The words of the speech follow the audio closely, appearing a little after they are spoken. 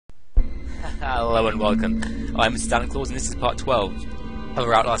Hello and welcome. I'm Santa Claus and this is part 12 of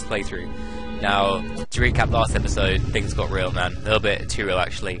our Outlast playthrough. Now, to recap last episode, things got real, man. A little bit too real,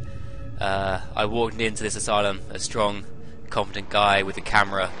 actually. I walked into this asylum, a strong, confident guy with a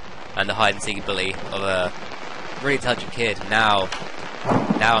camera and the hide-and-seek ability of a really intelligent kid. Now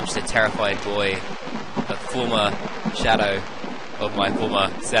I'm just a terrified boy, a former shadow of my former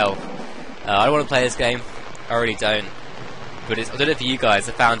self. I don't want to play this game. I really don't. But I don't know if you guys,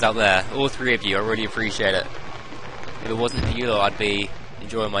 the fans out there, all three of you, I really appreciate it. If it wasn't for you, I'd be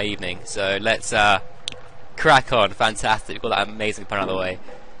enjoying my evening. So let's crack on. Fantastic. We've got that amazing pun out of the way.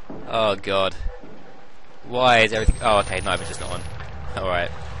 Oh god. Why is everything... Oh, okay, no, it's just not on. Alright.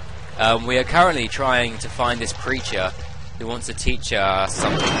 We are currently trying to find this creature who wants to teach us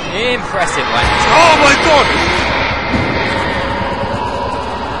something impressive. Like... Oh my god!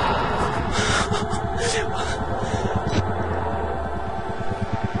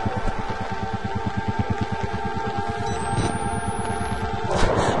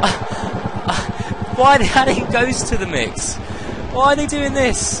 Why are they adding ghosts to the mix? Why are they doing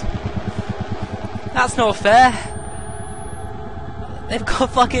this? That's not fair. They've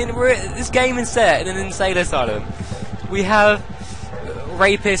got fucking... This game is set in an insane asylum. We have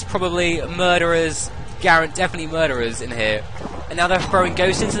rapists, probably murderers, definitely murderers in here. And now they're throwing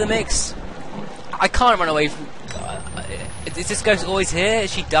ghosts into the mix? I can't run away from... is this ghost always here?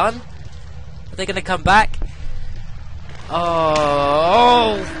 Is she done? Are they going to come back?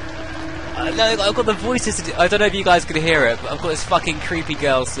 Oh... No, I've got the voices to do. I don't know if you guys could hear it, but I've got this fucking creepy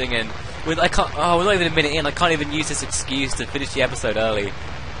girl singing. I can't. Oh, we're not even a minute in. I can't even use this excuse to finish the episode early.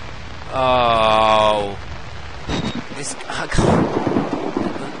 Oh, this. I can't.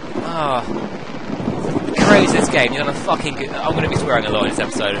 Oh, crazy this game. You're gonna fucking. I'm gonna be swearing a lot in this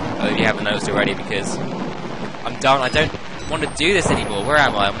episode. If you haven't noticed already, because I'm done. I don't want to do this anymore. Where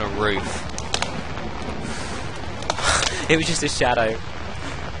am I? I'm on a roof. It was just a shadow.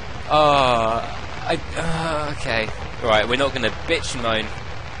 Okay. Right, we're not gonna bitch and moan.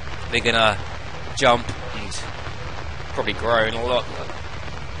 We're gonna jump and probably groan a lot.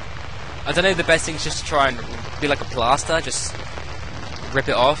 I don't know, the best thing is just to try and be like a plaster, just rip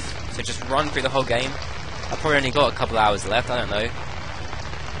it off. So just run through the whole game. I've probably only got a couple hours left, I don't know.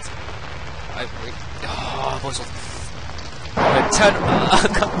 I'm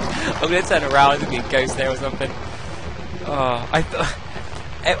gonna turn around and be a ghost there or something. Oh,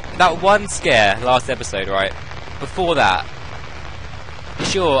 that one scare last episode, right? Before that,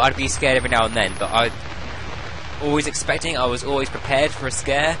 sure, I'd be scared every now and then, but I was always prepared for a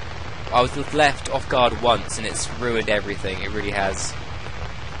scare. I was left off guard once, and it's ruined everything. It really has.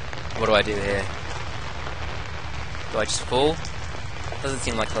 What do I do here? Do I just fall? Doesn't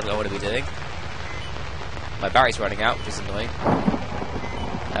seem like what I want to be doing. My battery's running out, which is annoying.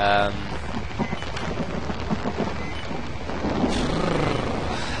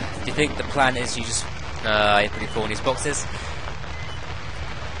 Do you think the plan is you just put fall in these boxes?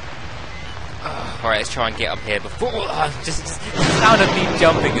 Alright, let's try and get up here before... just the sound of me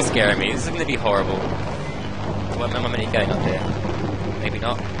jumping is scaring me. This is going to be horrible. Am I meant to be going up here? Maybe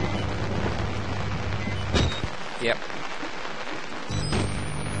not. Yep.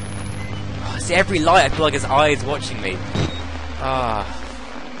 Oh, see, every light I feel like his eyes watching me.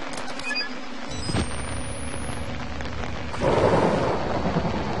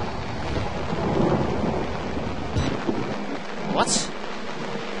 What?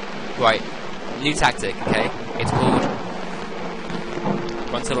 Right, new tactic, okay? It's called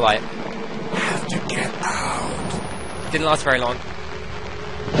run to the light. Have to get out. Didn't last very long.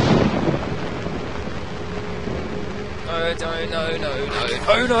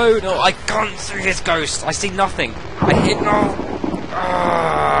 No, I can't see this ghost. I see nothing. I hit no.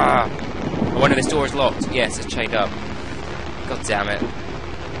 I wonder if this door is locked. Yes, it's chained up. God damn it.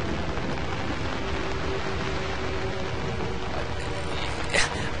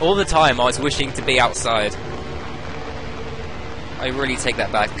 All the time I was wishing to be outside. I really take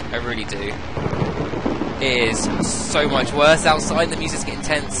that back. I really do. It is so much worse outside. The music's getting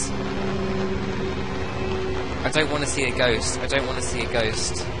tense. I don't want to see a ghost. I don't want to see a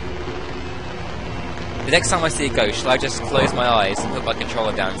ghost. The next time I see a ghost, shall I just close my eyes and put my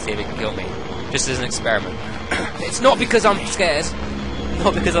controller down and see if it can kill me? Just as an experiment. It's not because I'm scared.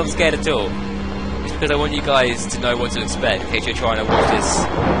 Not because I'm scared at all. Because I want you guys to know what to expect in case you're trying to watch this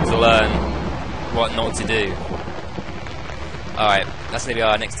to learn what not to do. Alright, that's gonna be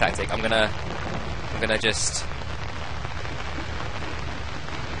our next tactic. I'm gonna just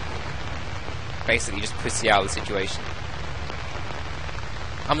basically just pussy out of the situation.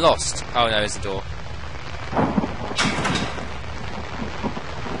 I'm lost. Oh no, there's the door.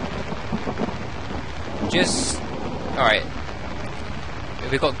 Just... Alright.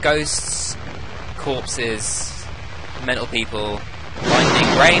 We've got ghosts, corpses, mental people,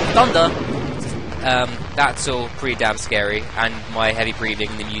 lightning, rain, thunder! That's all pretty damn scary. And my heavy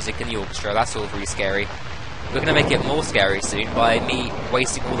breathing, the music and the orchestra, that's all pretty scary. We're going to make it more scary soon by me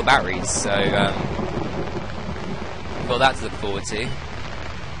wasting all the batteries, so got that to look forward to.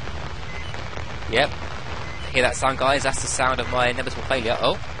 Yep. Hear that sound, guys? That's the sound of my inevitable failure.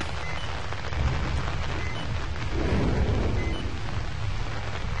 Oh.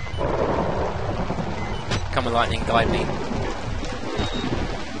 Come on, lightning, guide me.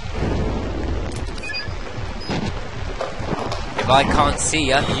 If I can't see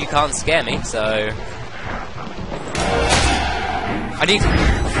ya, you can't scare me, so... I need...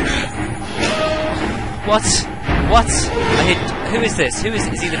 What? What? I hit... Who is this? Who is...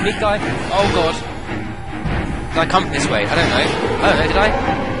 Is he the big guy? Oh god. Did I come from this way? I don't know. Did I?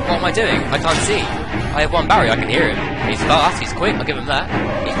 What am I doing? I can't see. I have one barrier, I can hear him. He's fast, he's quick, I'll give him that.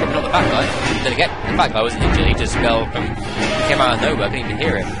 He's probably not the fat guy. Then again, the fat guy wasn't injured, he just fell from... He came out of nowhere, I couldn't even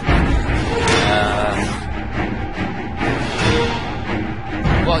hear him.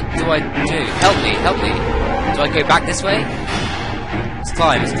 What do I do? Help me, help me. Do I go back this way? Let's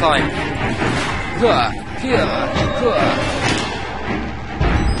climb, let's climb.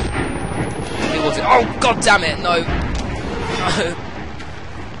 Oh, god damn it, no. No.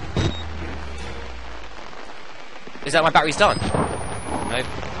 Is that my battery's done? Nope.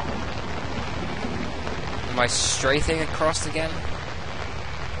 Am I strafing across again?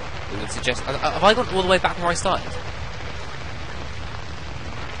 It would suggest... Have I gone all the way back from where I started?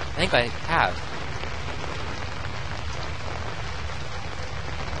 I think I have.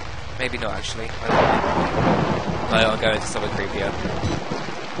 Maybe not, actually. No, I'll go into somewhere creepier.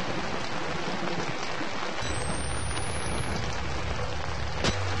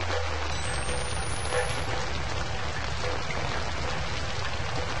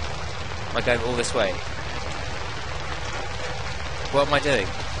 Am I going all this way? What am I doing?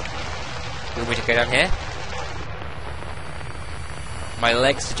 You want me to go down here? My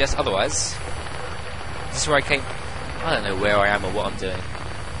legs suggest otherwise. Is this where I came? I don't know where I am or what I'm doing.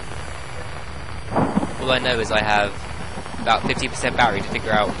 All I know is I have about 50% battery to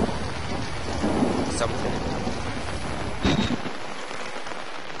figure out something.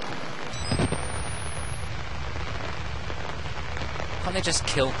 Can't they just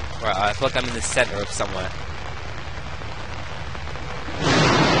kill? Right, I feel like I'm in the center of somewhere.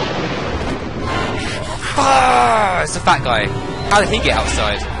 Ah, it's the fat guy. How did he get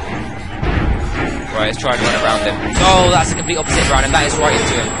outside? Right, let's try and run around him. Oh, that's the complete opposite round, and that is right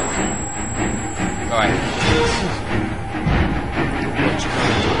into him. Alright.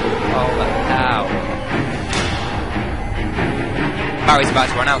 Oh, ow. Barry's about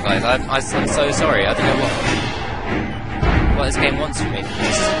to run out, guys. I'm so sorry. I don't know what this game wants from me.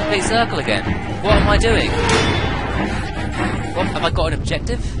 This is a complete circle again. What am I doing? What? Have I got an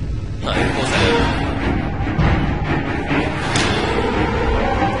objective? No, of course I don't.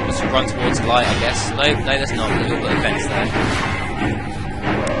 Just run towards the light, I guess. No, that's not. There's a little bit of fence there.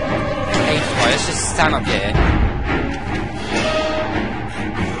 Okay, right, let's just stand up here.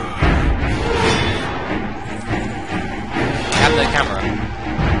 I have no camera.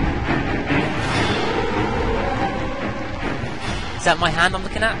 Is that my hand I'm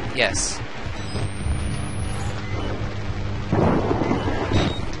looking at? Yes.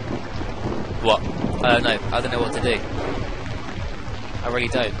 What? I don't know. I don't know what to do. I really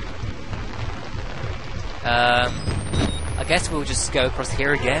don't. I guess we'll just go across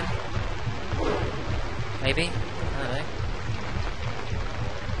here again. Maybe? I don't know.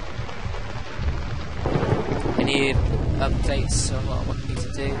 Any updates on what we need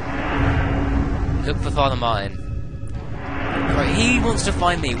to do? Look for Father Martin. Right, he wants to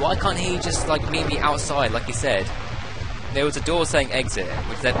find me. Why can't he just, like, meet me outside, like he said? There was a door saying exit,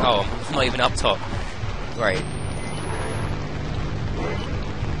 which said, oh, I'm not even up top. Right.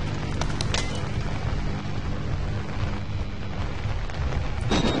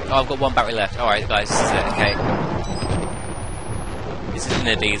 Oh, I've got one battery left. Alright, guys, this is it, okay. This is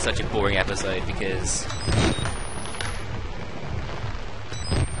going to be such a boring episode because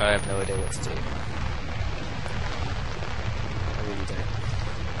I have no idea what to do. I really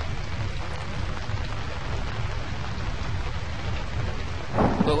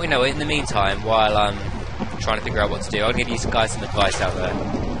don't. But, you know, in the meantime, while I'm trying to figure out what to do, I'll give you guys some advice out there.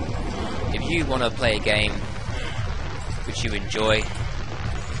 If you want to play a game which you enjoy,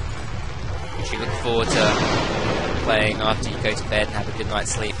 which you look forward to playing after you go to bed and have a good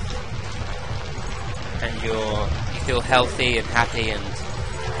night's sleep, and you feel healthy and happy and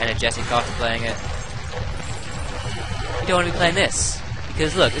energetic after playing it, you don't want to be playing this.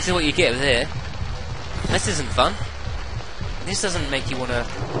 Because look, this is what you get with here. This isn't fun. This doesn't make you want to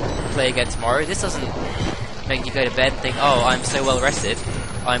play again tomorrow. This doesn't make you go to bed and think, oh, I'm so well rested.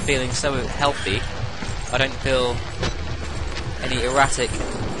 I'm feeling so healthy. I don't feel any erratic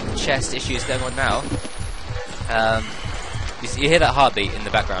chest issues going on now. You hear that heartbeat in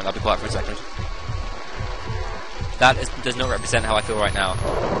the background. I'll be quiet for a second. That does not represent how I feel right now.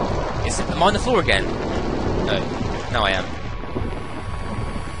 Am I on the floor again? No. No, I am.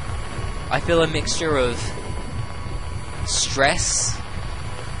 I feel a mixture of stress,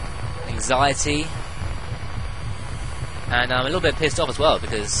 anxiety, and I'm a little bit pissed off as well,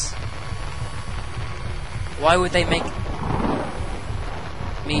 because why would they make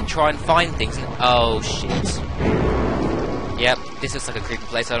me try and find things and... Oh shit. Yep, this looks like a creepy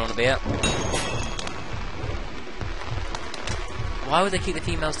place I don't want to be at. Why would they keep the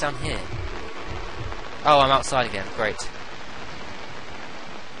females down here? Oh, I'm outside again, great.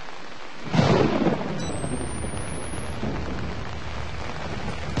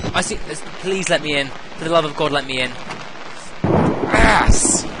 I see. Please let me in. For the love of God, let me in.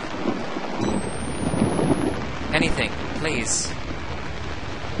 Ass! Anything, please.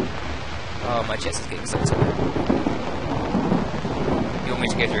 Oh, my chest is getting so tight. You want me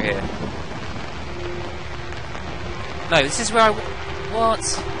to go through here? No, this is where I... What?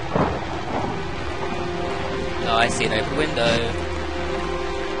 Oh, I see an open window.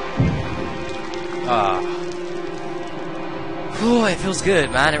 Ah. Oh, it feels good,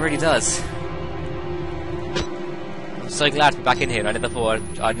 man. It really does. I'm so glad to be back in here. I never thought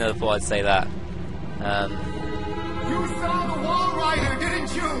I'd say that. You saw the wall rider,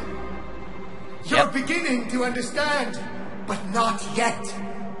 didn't you? You're beginning to understand, but not yet.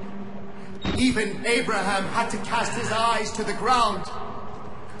 Even Abraham had to cast his eyes to the ground.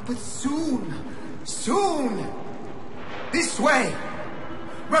 But soon, this way,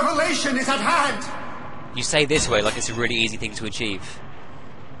 revelation is at hand. You say this way like it's a really easy thing to achieve.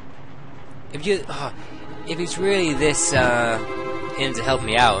 If it's really this in to help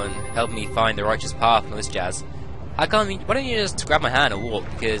me out and help me find the righteous path and all this jazz, why don't you just grab my hand and walk?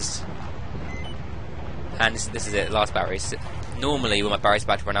 Because, and this is it, last batteries. Normally when my batteries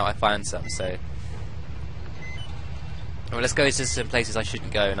about to run out, I find some. So, well, let's go to some places I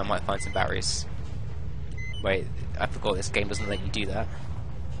shouldn't go, and I might find some batteries. Wait, I forgot this game doesn't let you do that.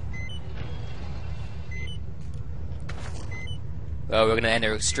 Well, we're going to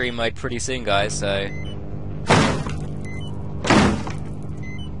enter extreme mode pretty soon, guys, so...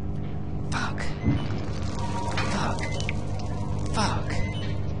 Fuck.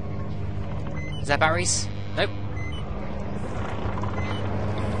 Is that batteries? Nope.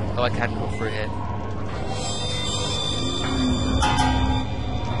 Oh, I can walk through here.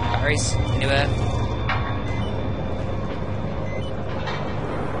 Batteries? Anywhere?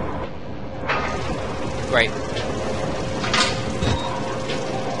 Great.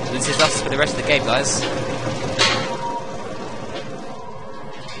 This is us for the rest of the game, guys.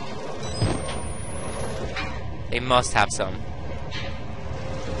 They must have some.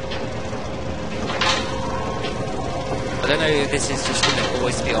 I don't know if this is just going to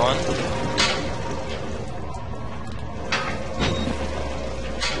always be on.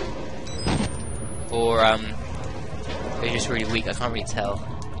 Or, they're just really weak. I can't really tell.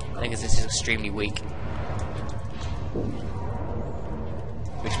 I think this is extremely weak.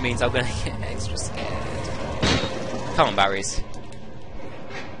 Which means I'm gonna get extra scared. Come on, batteries.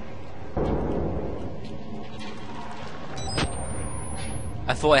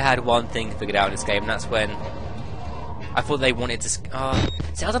 I thought I had one thing figured out in this game, and that's when I thought they wanted to. See,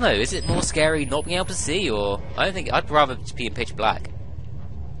 I don't know. Is it more scary not being able to see, or I don't think I'd rather be in pitch black.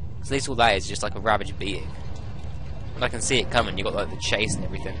 At least all that is just like a ravaged being, and I can see it coming. You got like the chase and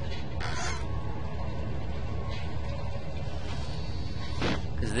everything.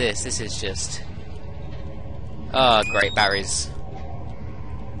 Because this is just. Oh, great batteries.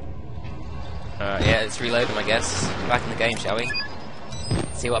 Yeah, let's reload them, I guess. Back in the game, shall we?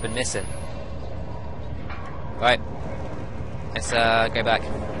 See what I've been missing. Right. Let's go back.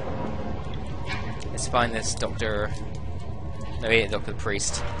 Let's find this Doctor. No, he ain't Doctor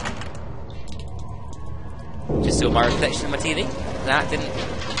Priest. Just saw my reflection on my TV. That didn't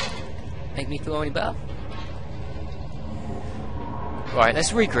make me feel any better. Right,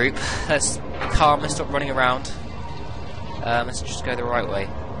 let's regroup. Let's calm. Let's stop running around. Let's just go the right way.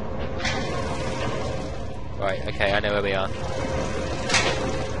 Right, okay, I know where we are.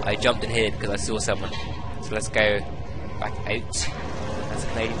 I jumped in here because I saw someone. So let's go back out, as a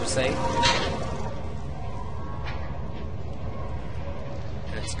Canadian would say.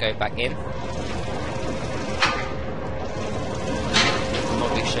 Let's go back in.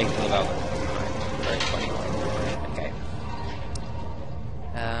 really shaking all about them. Very funny. Okay.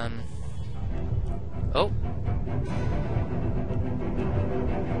 Oh.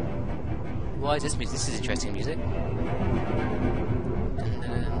 Why is this music? This is interesting music.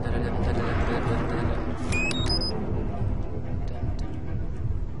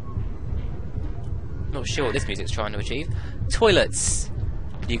 Not sure what this music's trying to achieve. Toilets!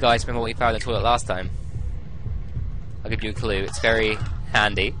 Do you guys remember what we found in the toilet last time? I'll give you a clue. It's very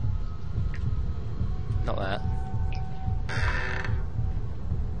handy. Not that.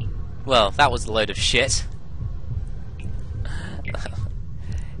 Well, that was a load of shit.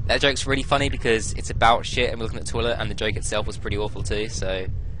 That joke's really funny because it's about shit and we're looking at the toilet, and the joke itself was pretty awful too, so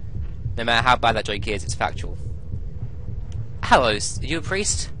no matter how bad that joke is, it's factual. Hello, are you a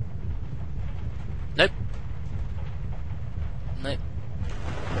priest? Nope. Nope.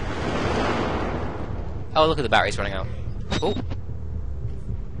 Oh, look at the batteries running out. Oh.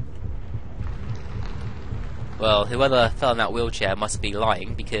 Well, whoever fell in that wheelchair must be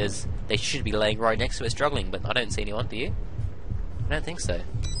lying, because they should be laying right next to it struggling, but I don't see anyone, do you? I don't think so.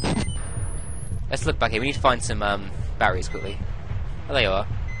 Let's look back here. We need to find some batteries quickly. Oh, there you are.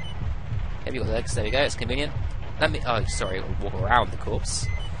 Have you got legs? There we go. It's convenient. Let me. Oh, sorry. Walk around the corpse.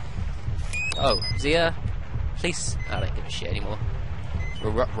 Oh, Zia, please. I don't give a shit anymore.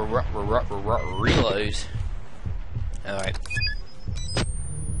 Reload. All right.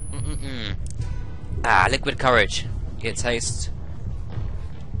 Ah, liquid courage. Get taste.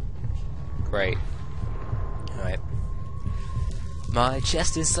 Great. All right. My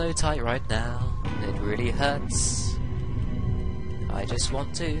chest is so tight right now, it really hurts. I just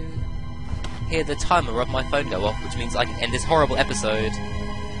want to hear the timer of my phone go off, which means I can end this horrible episode.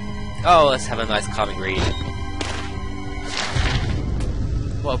 Oh, let's have a nice calming read.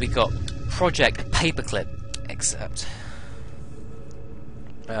 What have we got? Project Paperclip excerpt.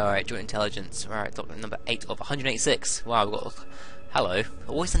 Alright, Joint Intelligence. Alright, document number 8 of 186. Wow, we've got... Hello.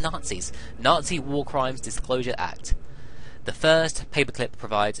 Always the Nazis. Nazi War Crimes Disclosure Act. The first paperclip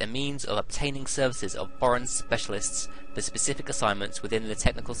provides a means of obtaining services of foreign specialists for specific assignments within the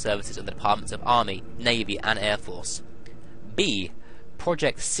technical services of the Departments of Army, Navy, and Air Force. B.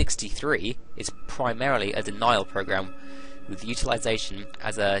 Project 63 is primarily a denial program with utilization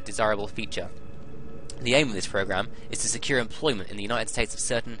as a desirable feature. The aim of this program is to secure employment in the United States of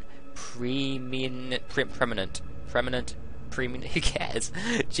certain preeminent who cares?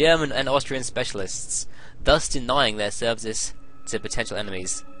 German and Austrian specialists, thus denying their services to potential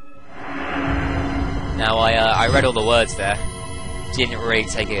enemies. Now, I read all the words there, didn't really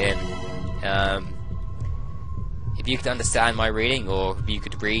take it in. If you could understand my reading, or if you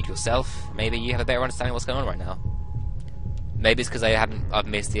could read yourself, maybe you have a better understanding of what's going on right now. Maybe it's because I've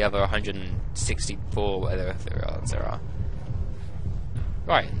missed the other 164 whatever there are.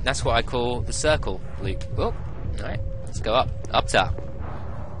 Right, that's what I call the circle, Luke. Oh, alright. Let's go up top.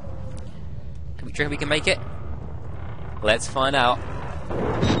 Can we think we can make it? Let's find out.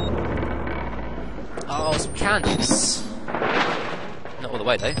 Oh, some candles. Not all the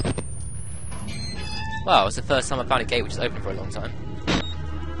way though. Wow, it's the first time I found a gate which is open for a long time.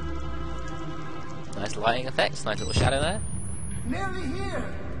 Nice lighting effects, nice little shadow there. Nearly here.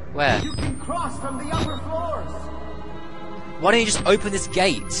 Where? You can cross from the upper floors. Why don't you just open this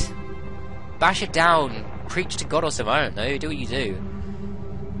gate? Bash it down. Preach to God or something, I don't know, do what you do.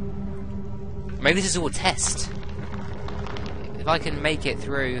 Maybe this is all a test. If I can make it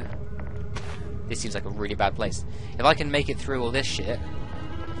through... This seems like a really bad place. If I can make it through all this shit,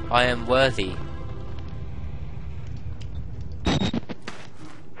 I am worthy.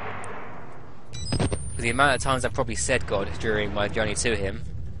 For the amount of times I've probably said God during my journey to Him,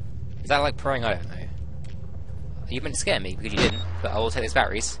 is that like praying? I don't know. You meant to scare me, because you didn't, but I will take these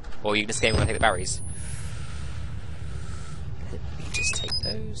batteries. Or you can scare me when I take the batteries. Just take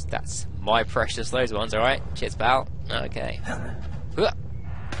those. That's my precious those ones, alright? Cheers, pal. Okay.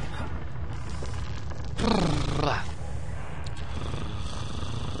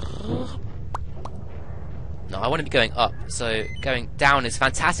 No, I want to be going up, so going down is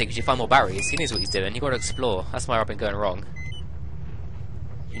fantastic because you find more batteries. He knows what he's doing. You've got to explore. That's why I've been going wrong.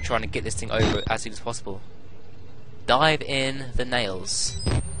 I'm trying to get this thing over as soon as possible. Dive in the nails.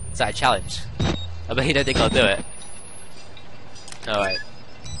 Is that a challenge? I bet you don't think I'll do it. Alright.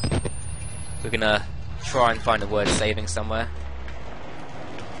 We're gonna try and find a word saving somewhere.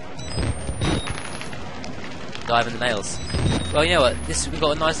 Dive in the nails. Well, you know what? We've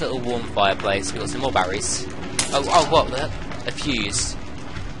got a nice little warm fireplace. We've got some more batteries. Oh, what? A fuse.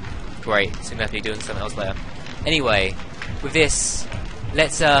 Great. So we're gonna have to be doing something else later. Anyway, with this,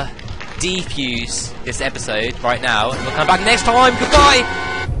 let's defuse this episode right now, and we'll come back next time. Goodbye!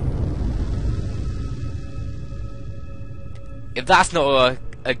 if that's not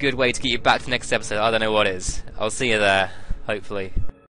a good way to get you back to the next episode, I don't know what is. I'll see you there, hopefully.